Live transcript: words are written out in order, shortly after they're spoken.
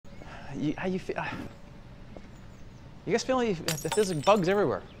How you feel? You guys feel like there's like bugs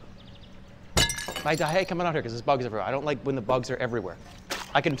everywhere? I hate coming out here because there's bugs everywhere. I don't like when the bugs are everywhere.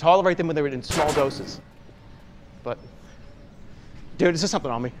 I can tolerate them when they're in small doses. But, dude, is there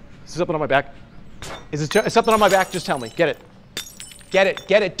something on me? Is there something on my back? Is something on my back? Just tell me. Get it. Get it.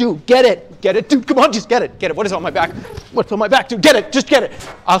 Get it, dude. Get it. Get it, dude. Come on, just get it. Get it. What is on my back? What's on my back, dude? Get it. Just get it.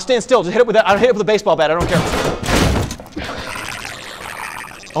 I'll stand still. Just hit it with that. I'll hit it with a baseball bat. I don't care.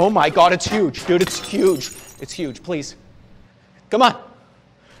 Oh my God, it's huge, dude. It's huge. It's huge. Please. Come on.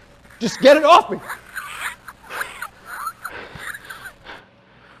 Just get it off me.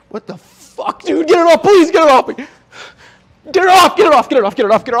 What the fuck, dude? Get it off, please. Get it off me. Get it off. Get it off. Get it off. Get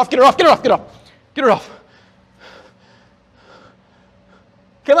it off. Get it off. Get it off. Get it off. Get it off. Get it off.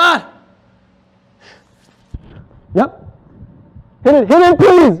 Come on. Yep. Hit it. Hit it,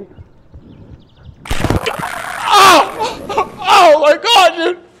 please. Oh! Oh my God,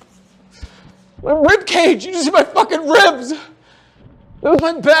 dude. My rib cage. You just see my fucking ribs. That was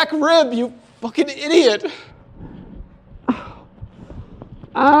my back rib, you fucking idiot.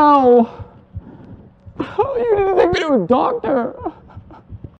 Ow. Oh, you didn't take me to a doctor.